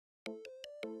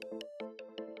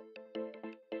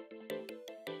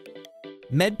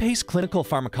Medpace Clinical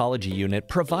Pharmacology Unit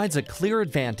provides a clear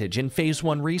advantage in Phase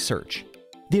 1 research.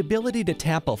 The ability to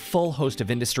tap a full host of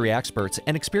industry experts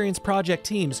and experienced project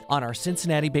teams on our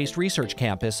Cincinnati-based research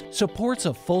campus supports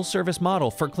a full-service model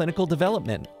for clinical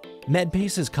development.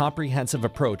 Medpace's comprehensive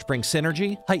approach brings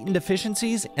synergy, heightened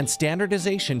efficiencies, and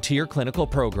standardization to your clinical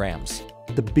programs.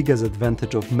 The biggest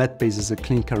advantage of Medpace as a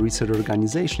clinical research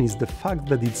organization is the fact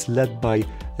that it's led by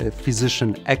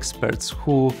physician experts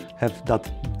who have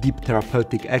that deep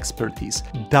therapeutic expertise.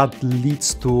 That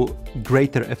leads to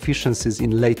greater efficiencies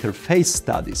in later phase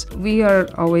studies. We are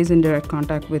always in direct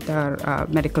contact with our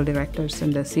medical directors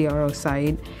in the CRO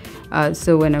side.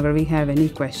 So whenever we have any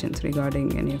questions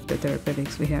regarding any of the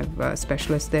therapeutics, we have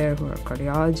specialists there who are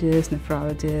cardiologists,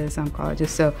 nephrologists, oncologists.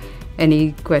 So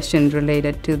any question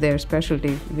related to their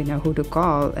specialty, we know who to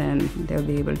call, and they'll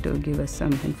be able to give us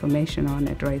some information on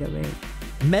it right away.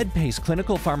 Medpace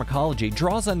Clinical Pharmacology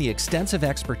draws on the extensive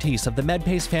expertise of the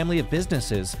Medpace family of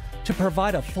businesses to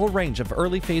provide a full range of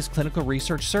early-phase clinical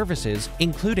research services,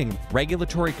 including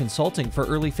regulatory consulting for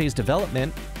early-phase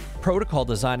development, protocol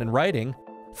design and writing,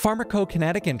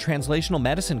 pharmacokinetic and translational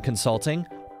medicine consulting,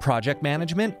 project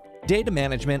management, data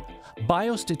management,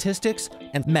 biostatistics,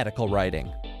 and medical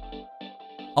writing.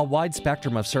 A wide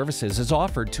spectrum of services is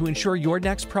offered to ensure your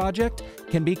next project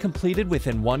can be completed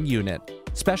within one unit.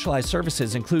 Specialized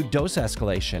services include dose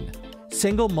escalation,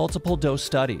 single-multiple dose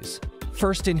studies,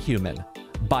 first-in-human,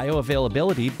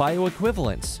 bioavailability,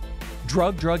 bioequivalence,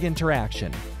 drug-drug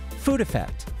interaction, food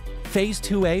effect, Phase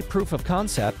 2A proof of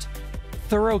concept,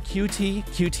 thorough QT,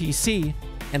 QTC,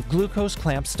 and glucose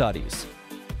clamp studies.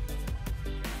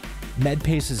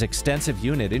 Medpace's extensive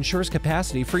unit ensures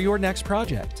capacity for your next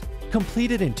project.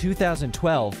 Completed in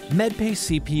 2012,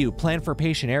 Medpace CPU planned for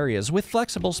patient areas with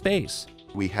flexible space.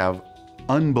 We have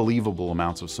unbelievable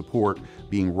amounts of support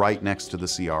being right next to the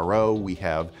CRO. We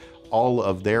have all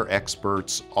of their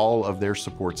experts, all of their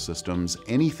support systems.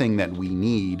 Anything that we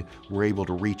need, we're able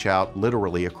to reach out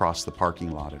literally across the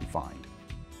parking lot and find.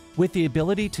 With the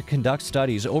ability to conduct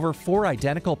studies over 4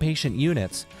 identical patient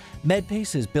units,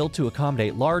 Medpace is built to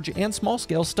accommodate large and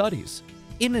small-scale studies.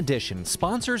 In addition,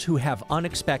 sponsors who have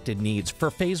unexpected needs for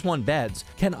Phase 1 beds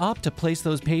can opt to place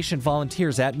those patient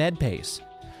volunteers at Medpace.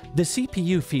 The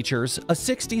CPU features a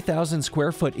 60,000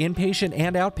 square foot inpatient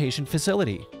and outpatient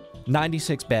facility,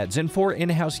 96 beds and 4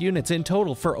 in-house units in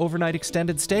total for overnight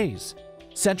extended stays,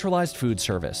 centralized food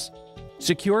service,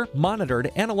 secure,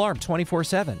 monitored, and alarmed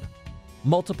 24/7,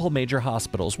 multiple major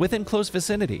hospitals within close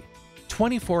vicinity,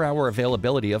 24-hour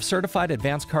availability of certified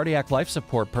advanced cardiac life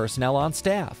support personnel on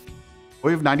staff.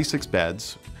 We have 96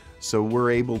 beds, so we're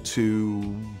able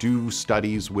to do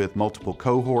studies with multiple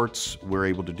cohorts. We're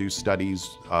able to do studies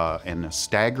in a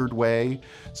staggered way.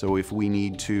 So if we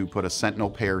need to put a sentinel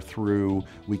pair through,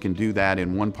 we can do that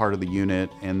in one part of the unit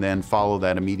and then follow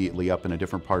that immediately up in a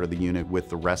different part of the unit with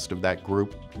the rest of that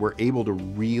group. We're able to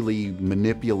really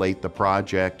manipulate the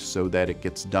project so that it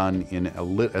gets done in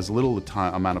as little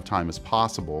amount of time as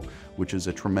possible, which is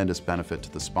a tremendous benefit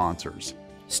to the sponsors.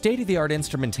 State-of-the-art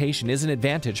instrumentation is an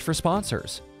advantage for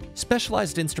sponsors.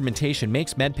 Specialized instrumentation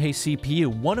makes Medpace CPU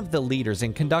one of the leaders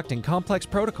in conducting complex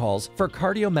protocols for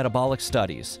cardiometabolic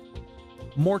studies.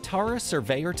 Mortara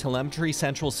Surveyor Telemetry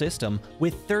Central System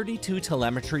with 32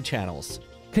 telemetry channels.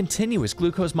 Continuous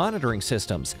glucose monitoring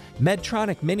systems,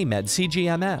 Medtronic MiniMed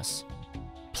CGMS.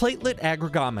 Platelet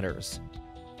aggregometers.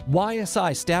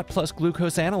 YSI Stat Plus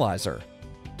Glucose Analyzer.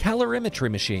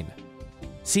 Calorimetry machine.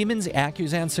 Siemens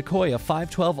Accuzan Sequoia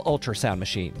 512 ultrasound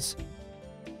machines.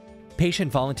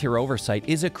 Patient volunteer oversight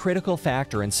is a critical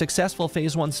factor in successful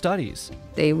Phase 1 studies.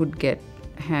 They would get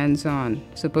hands-on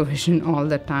supervision all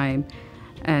the time,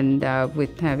 and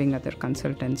with having other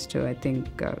consultants too, I think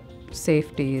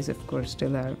safety is of course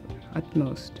still our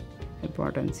utmost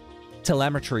importance.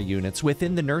 Telemetry units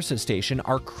within the nurses' station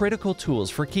are critical tools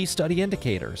for key study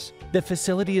indicators. The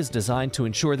facility is designed to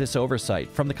ensure this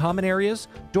oversight from the common areas,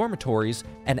 dormitories,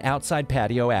 and outside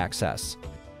patio access.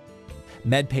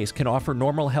 Medpace can offer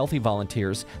normal healthy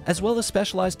volunteers as well as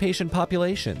specialized patient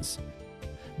populations.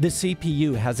 The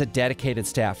CPU has a dedicated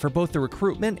staff for both the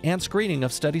recruitment and screening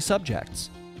of study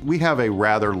subjects. We have a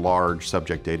rather large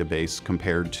subject database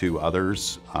compared to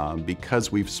others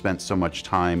because we've spent so much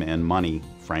time and money,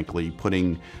 frankly,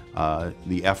 putting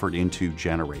the effort into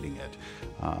generating it.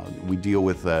 We deal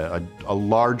with a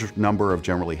large number of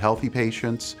generally healthy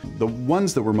patients. The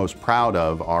ones that we're most proud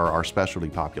of are our specialty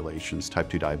populations,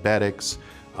 type 2 diabetics,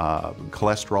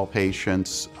 cholesterol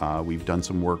patients. We've done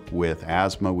some work with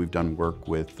asthma. We've done work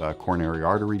with coronary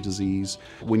artery disease.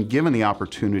 When given the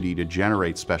opportunity to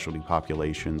generate specialty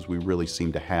populations, we really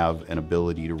seem to have an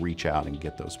ability to reach out and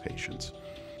get those patients.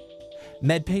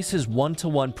 Medpace's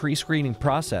one-to-one pre-screening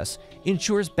process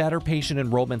ensures better patient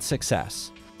enrollment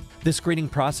success. The screening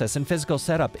process and physical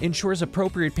setup ensures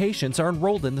appropriate patients are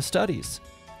enrolled in the studies.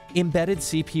 Embedded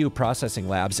CPU processing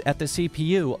labs at the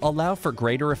CPU allow for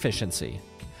greater efficiency.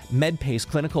 Medpace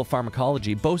Clinical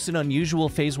Pharmacology boasts an unusual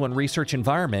Phase 1 research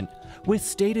environment with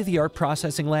state-of-the-art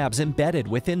processing labs embedded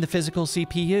within the physical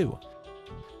CPU.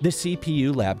 The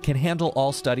CPU lab can handle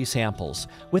all study samples,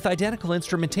 with identical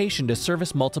instrumentation to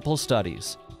service multiple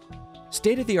studies.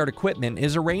 State-of-the-art equipment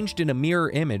is arranged in a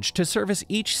mirror image to service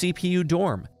each CPU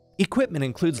dorm. Equipment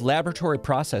includes laboratory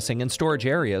processing and storage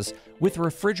areas with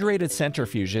refrigerated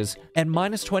centrifuges and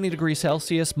 -20 degrees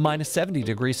Celsius, -70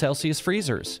 degrees Celsius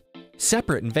freezers.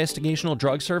 Separate investigational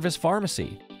drug service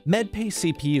pharmacy. Medpace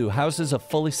CPU houses a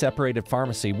fully separated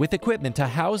pharmacy with equipment to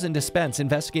house and dispense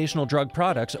investigational drug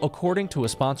products according to a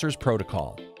sponsor's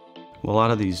protocol. Well, a lot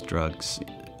of these drugs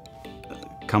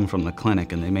come from the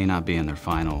clinic and they may not be in their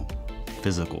final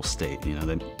physical state. You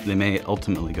know, they may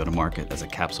ultimately go to market as a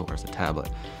capsule or as a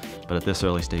tablet, but at this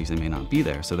early stage they may not be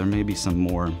there. So there may be some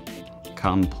more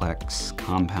complex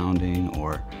compounding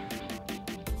or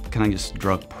kind of just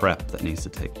drug prep that needs to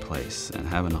take place, and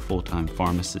having a full-time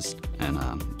pharmacist and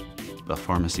a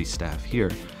pharmacy staff here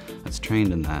that's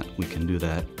trained in that, we can do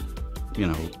that, you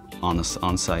know, on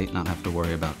site, not have to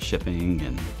worry about shipping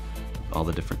and all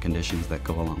the different conditions that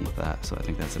go along with that. So I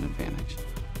think that's an advantage.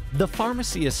 The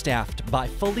pharmacy is staffed by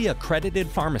fully accredited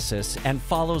pharmacists and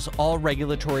follows all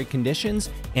regulatory conditions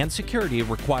and security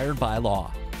required by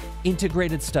law.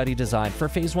 Integrated study design for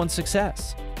Phase 1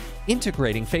 success.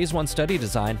 Integrating Phase 1 study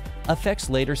design affects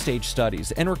later stage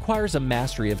studies and requires a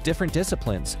mastery of different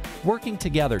disciplines working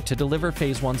together to deliver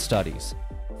Phase 1 studies.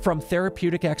 From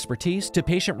therapeutic expertise to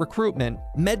patient recruitment,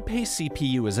 Medpace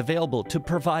CPU is available to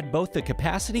provide both the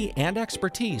capacity and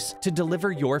expertise to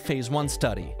deliver your Phase 1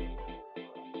 study.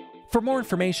 For more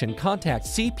information, contact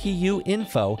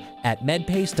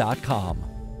cpuinfo@medpace.com.